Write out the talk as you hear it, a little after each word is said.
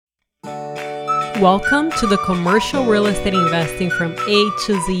Welcome to the Commercial Real Estate Investing from A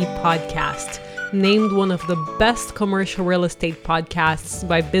to Z podcast, named one of the best commercial real estate podcasts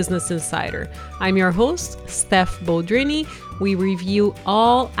by Business Insider. I'm your host, Steph Boldrini. We review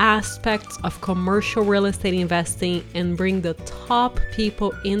all aspects of commercial real estate investing and bring the top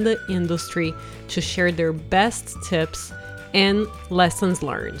people in the industry to share their best tips and lessons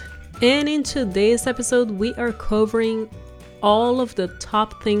learned. And in today's episode, we are covering all of the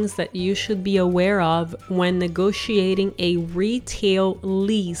top things that you should be aware of when negotiating a retail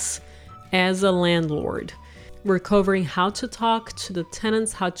lease as a landlord. We're covering how to talk to the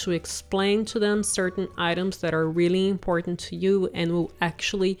tenants, how to explain to them certain items that are really important to you and will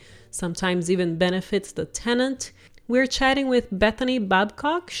actually sometimes even benefit the tenant. We're chatting with Bethany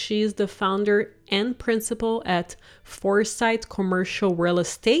Babcock. She's the founder and principal at Foresight Commercial Real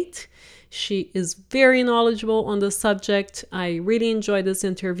Estate. She is very knowledgeable on the subject. I really enjoyed this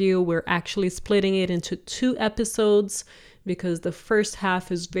interview. We're actually splitting it into 2 episodes because the first half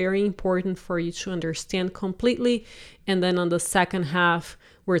is very important for you to understand completely. And then on the second half,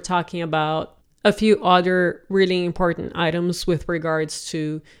 we're talking about a few other really important items with regards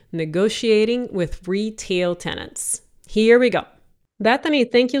to negotiating with retail tenants. Here we go. Bethany,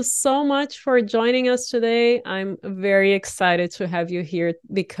 thank you so much for joining us today. I'm very excited to have you here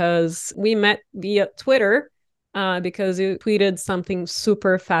because we met via Twitter because you tweeted something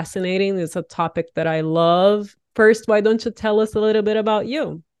super fascinating. It's a topic that I love. First, why don't you tell us a little bit about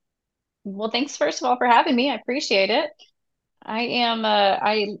you? Well, thanks first of all for having me. I appreciate it.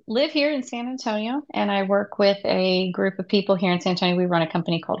 I live here in San Antonio and I work with a group of people here in San Antonio. We run a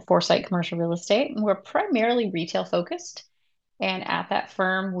company called Foresight Commercial Real Estate, and we're primarily retail focused. And at that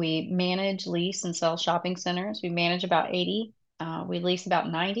firm, we manage, lease, and sell shopping centers. We manage about 80. We lease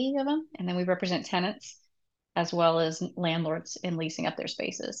about 90 of them, and then we represent tenants as well as landlords in leasing up their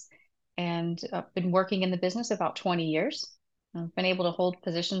spaces. And I've been working in the business about 20 years. I've been able to hold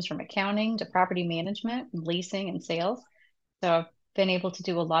positions from accounting to property management, leasing, and sales. So I've been able to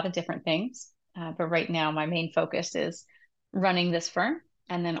do a lot of different things. But right now, my main focus is running this firm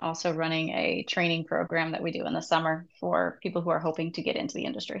and then also running a training program that we do in the summer for people who are hoping to get into the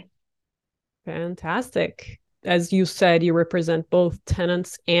industry. Fantastic. As you said, you represent both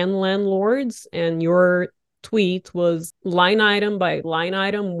tenants and landlords, and your tweet was line item by line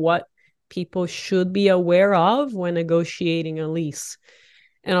item what people should be aware of when negotiating a lease.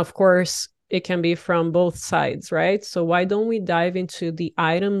 And of course, it can be from both sides, right? So why don't we dive into the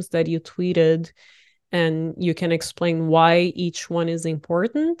items that you tweeted, and you can explain why each one is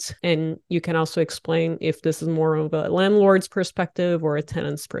important. And you can also explain if this is more of a landlord's perspective or a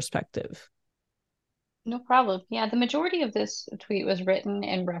tenant's perspective. No problem. Yeah, the majority of this tweet was written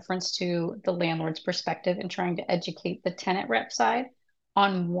in reference to the landlord's perspective and trying to educate the tenant rep side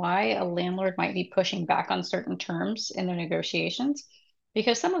on why a landlord might be pushing back on certain terms in their negotiations,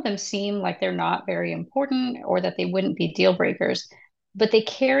 because some of them seem like they're not very important or that they wouldn't be deal breakers, but they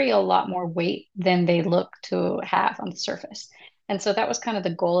carry a lot more weight than they look to have on the surface. And so that was kind of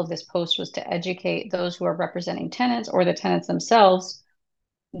the goal of this post, was to educate those who are representing tenants or the tenants themselves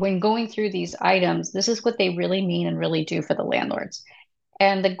when going through these items. This is what they really mean and really do for the landlords.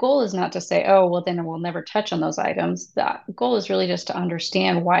 And the goal is not to say, oh, well, then we'll never touch on those items. The goal is really just to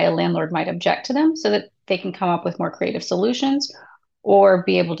understand why a landlord might object to them so that they can come up with more creative solutions or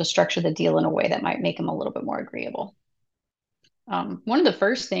be able to structure the deal in a way that might make them a little bit more agreeable. One of the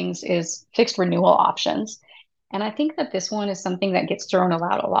first things is fixed renewal options. And I think that this one is something that gets thrown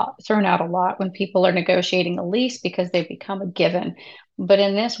out a lot when people are negotiating a lease because they've become a given. But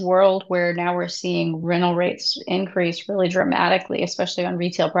in this world where now we're seeing rental rates increase really dramatically, especially on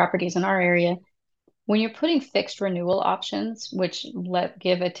retail properties in our area, when you're putting fixed renewal options, which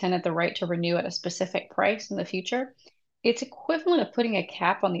give a tenant the right to renew at a specific price in the future, it's equivalent of putting a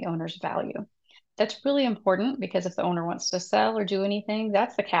cap on the owner's value. That's really important because if the owner wants to sell or do anything,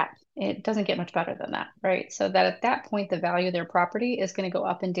 that's the cap. It doesn't get much better than that, right? So that at that point, the value of their property is going to go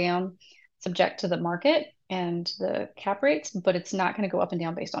up and down subject to the market and the cap rates, but it's not going to go up and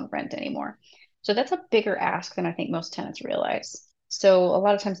down based on rent anymore. So that's a bigger ask than I think most tenants realize. So a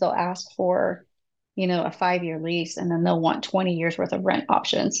lot of times they'll ask for, a 5-year lease and then they'll want 20 years worth of rent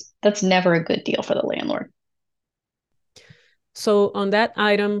options. That's never a good deal for the landlord. So on that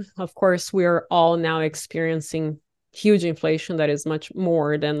item, of course, we are all now experiencing huge inflation that is much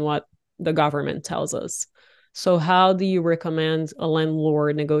more than what the government tells us. So how do you recommend a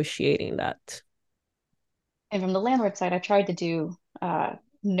landlord negotiating that? And from the landlord side, I tried to do,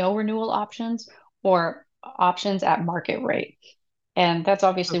 no renewal options or options at market rate. And that's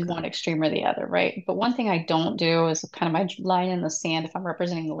obviously one Okay. extreme or the other, right? But one thing I don't do is kind of my line in the sand if I'm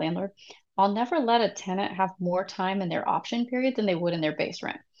representing the landlord. I'll never let a tenant have more time in their option period than they would in their base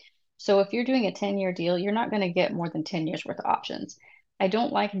rent. So if you're doing a 10-year deal, you're not going to get more than 10 years worth of options. I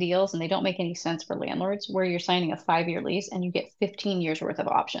don't like deals and they don't make any sense for landlords where you're signing a 5-year lease and you get 15 years worth of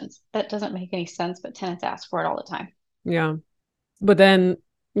options. That doesn't make any sense, but tenants ask for it all the time. Yeah. But then,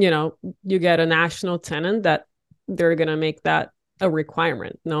 you get a national tenant that they're going to make that a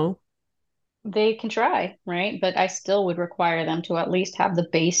requirement, no? They can try, right? But I still would require them to at least have the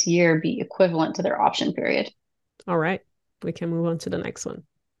base year be equivalent to their option period. All right. We can move on to the next one.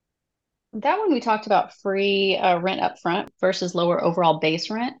 That one we talked about free rent up front versus lower overall base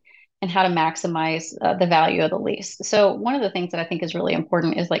rent and how to maximize the value of the lease. So one of the things that I think is really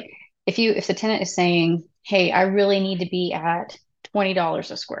important is like if the tenant is saying, "Hey, I really need to be at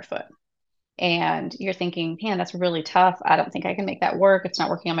 $20 a square foot." And you're thinking, "Man, that's really tough. I don't think I can make that work. It's not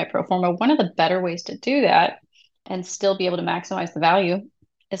working on my pro forma." One of the better ways to do that and still be able to maximize the value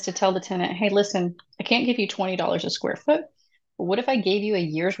is to tell the tenant, "Hey, listen, I can't give you $20 a square foot. But what if I gave you a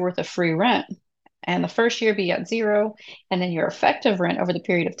year's worth of free rent? And the first year be at zero, and then your effective rent over the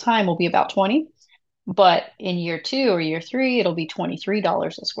period of time will be about 20. But in year two or year three, it'll be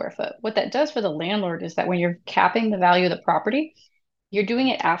 $23 a square foot." What that does for the landlord is that when you're capping the value of the property, you're doing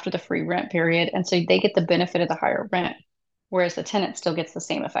it after the free rent period. And so they get the benefit of the higher rent, whereas the tenant still gets the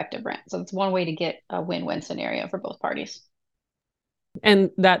same effective rent. So it's one way to get a win-win scenario for both parties.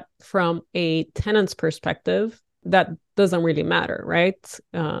 And that from a tenant's perspective, that doesn't really matter, right?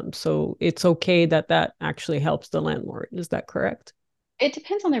 So it's okay that that actually helps the landlord. Is that correct? It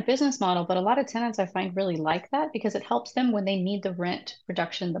depends on their business model, but a lot of tenants I find really like that because it helps them when they need the rent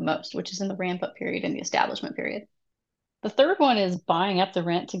reduction the most, which is in the ramp up period and the establishment period. The third one is buying up the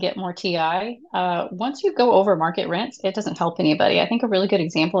rent to get more TI. Once you go over market rents, it doesn't help anybody. I think a really good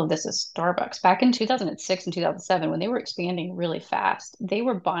example of this is Starbucks. Back in 2006 and 2007, when they were expanding really fast, they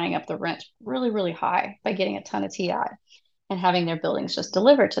were buying up the rent really, really high by getting a ton of TI and having their buildings just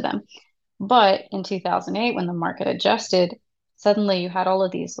delivered to them. But in 2008, when the market adjusted, suddenly you had all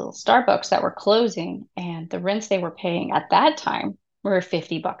of these little Starbucks that were closing, and the rents they were paying at that time were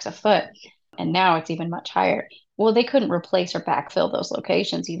 $50 a foot. And now it's even much higher. Well, they couldn't replace or backfill those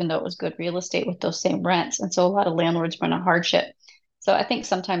locations, even though it was good real estate with those same rents. And so a lot of landlords were in a hardship. So I think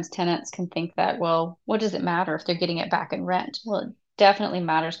sometimes tenants can think that, well, what does it matter if they're getting it back in rent? Well, it definitely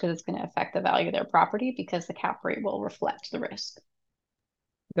matters because it's going to affect the value of their property because the cap rate will reflect the risk.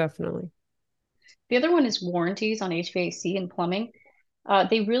 Definitely. The other one is warranties on HVAC and plumbing.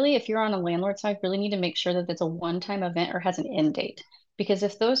 They really, if you're on a landlord side, really need to make sure that it's a one-time event or has an end date. Because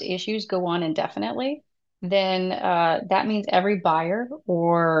if those issues go on indefinitely, then that means every buyer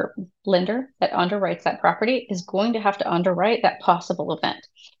or lender that underwrites that property is going to have to underwrite that possible event.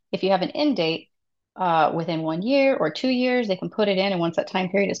 If you have an end date within 1 year or 2 years, they can put it in, and once that time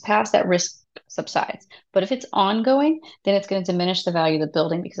period is passed, that risk subsides. But if it's ongoing, then it's going to diminish the value of the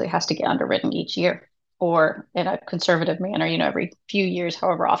building because it has to get underwritten each year or in a conservative manner, every few years,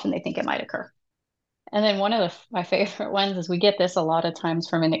 however often they think it might occur. And then one of my favorite ones is we get this a lot of times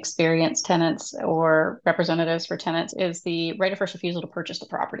from inexperienced tenants or representatives for tenants is the right of first refusal to purchase the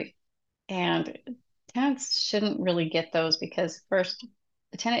property. And tenants shouldn't really get those because first,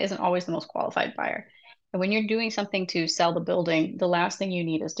 the tenant isn't always the most qualified buyer. And when you're doing something to sell the building, the last thing you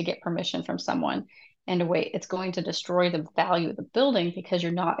need is to get permission from someone and to wait. It's going to destroy the value of the building because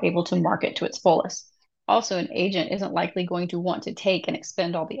you're not able to market to its fullest. Also, an agent isn't likely going to want to take and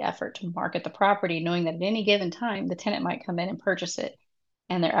expend all the effort to market the property, knowing that at any given time, the tenant might come in and purchase it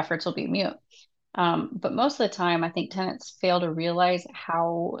and their efforts will be mute. But most of the time, I think tenants fail to realize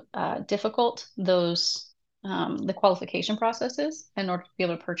how difficult the qualification process is in order to be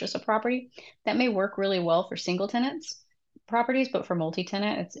able to purchase a property. That may work really well for single tenants properties, but for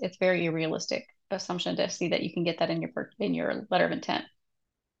multi-tenant, it's very unrealistic assumption to see that you can get that in your letter of intent.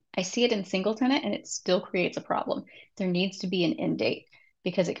 I see it in single tenant and it still creates a problem. There needs to be an end date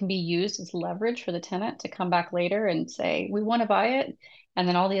because it can be used as leverage for the tenant to come back later and say, "We want to buy it." And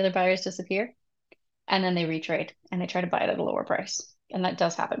then all the other buyers disappear and then they retrade and they try to buy it at a lower price. And that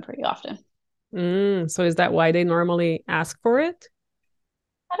does happen pretty often. So is that why they normally ask for it?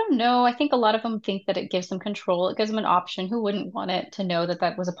 I don't know. I think a lot of them think that it gives them control. It gives them an option. Who wouldn't want it to know that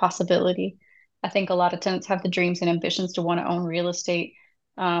that was a possibility? I think a lot of tenants have the dreams and ambitions to want to own real estate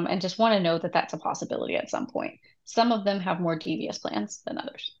and just want to know that that's a possibility at some point. Some of them have more devious plans than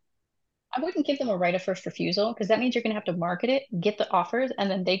others. I wouldn't give them a right of first refusal because that means you're going to have to market it, get the offers,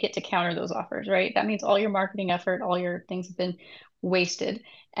 and then they get to counter those offers, right? That means all your marketing effort, all your things have been wasted.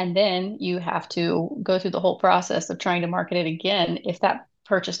 And then you have to go through the whole process of trying to market it again if that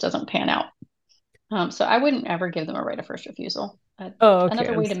purchase doesn't pan out. So I wouldn't ever give them a right of first refusal. Oh, okay.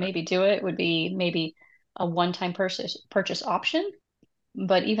 Another way to maybe do it would be maybe a one-time purchase option,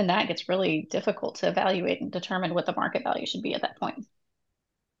 but even that gets really difficult to evaluate and determine what the market value should be at that point.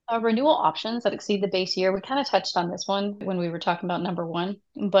 Renewal options that exceed the base year. We kind of touched on this one when we were talking about number one,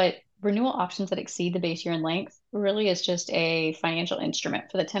 but renewal options that exceed the base year in length really is just a financial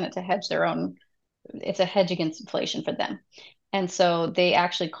instrument for the tenant to hedge their own. It's a hedge against inflation for them. And so they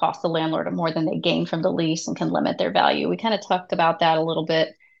actually cost the landlord more than they gain from the lease and can limit their value. We kind of talked about that a little bit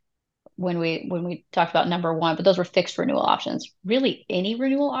when we talked about number one, but those were fixed renewal options. Really, any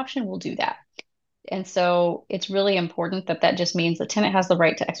renewal option will do that. And so it's really important that that just means the tenant has the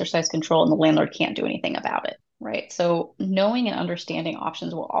right to exercise control and the landlord can't do anything about it, right? So knowing and understanding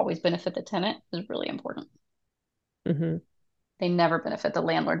options will always benefit the tenant is really important. Mm-hmm. They never benefit the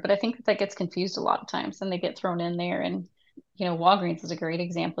landlord, but I think that gets confused a lot of times and they get thrown in there. And, Walgreens is a great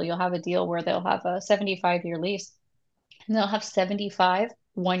example. You'll have a deal where they'll have a 75-year lease and they'll have 75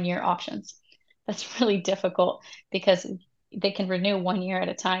 one-year options. That's really difficult because they can renew 1 year at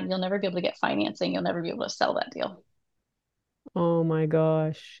a time. You'll never be able to get financing. You'll never be able to sell that deal. Oh my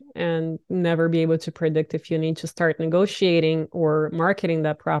gosh. And never be able to predict if you need to start negotiating or marketing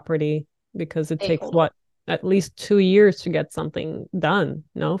that property because it They takes hold what, at least 2 years to get something done,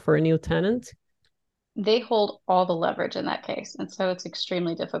 no, for a new tenant. they hold all the leverage in that case. And so it's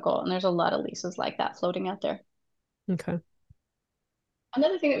extremely difficult. And there's a lot of leases like that floating out there. Okay.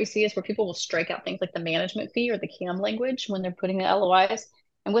 Another thing that we see is where people will strike out things like the management fee or the CAM language when they're putting the LOIs.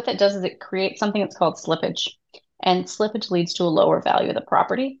 And what that does is it creates something that's called slippage. And slippage leads to a lower value of the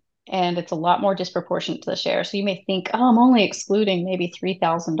property. And it's a lot more disproportionate to the share. So you may think, oh, I'm only excluding maybe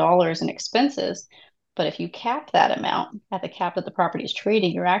 $3,000 in expenses. But if you cap that amount at the cap that the property is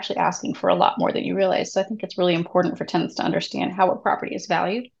trading, you're actually asking for a lot more than you realize. So I think it's really important for tenants to understand how a property is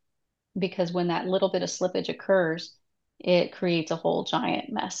valued because when that little bit of slippage occurs, it creates a whole giant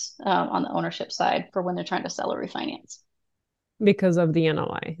mess on the ownership side for when they're trying to sell or refinance. Because of the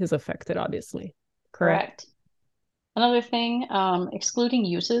NOI is affected, obviously. Correct. Correct. Another thing, excluding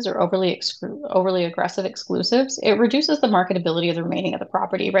uses or overly aggressive exclusives, it reduces the marketability of the remaining of the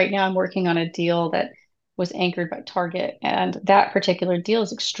property. Right now, I'm working on a deal that was anchored by Target, and that particular deal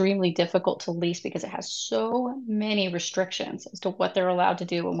is extremely difficult to lease because it has so many restrictions as to what they're allowed to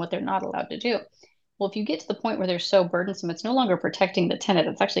do and what they're not allowed to do. Well, if you get to the point where they're so burdensome, it's no longer protecting the tenant,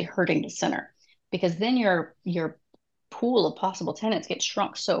 it's actually hurting the center because then your pool of possible tenants gets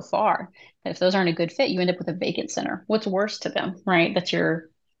shrunk so far that if those aren't a good fit, you end up with a vacant center. What's worse to them, right? That you're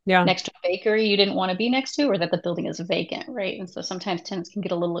Yeah, next to a bakery you didn't want to be next to, or that the building is vacant, right? And so sometimes tenants can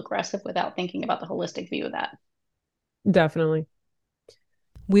get a little aggressive without thinking about the holistic view of that. definitely.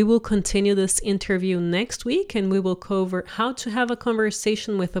 We will continue this interview next week and we will cover how to have a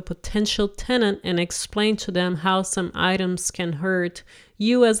conversation with a potential tenant and explain to them how some items can hurt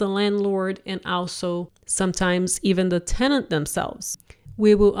you as a landlord and also sometimes even the tenant themselves.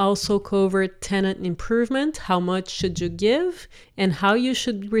 We will also cover tenant improvement, how much should you give, and how you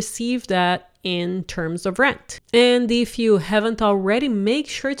should receive that in terms of rent. And if you haven't already, make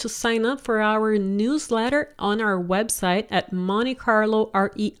sure to sign up for our newsletter on our website at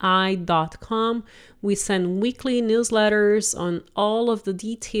montecarlorei.com. We send weekly newsletters on all of the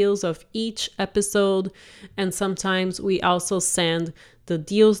details of each episode, and sometimes we also send the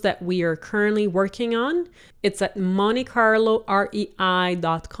deals that we are currently working on. It's at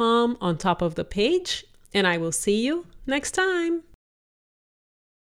montecarlorei.com on top of the page, and I will see you next time.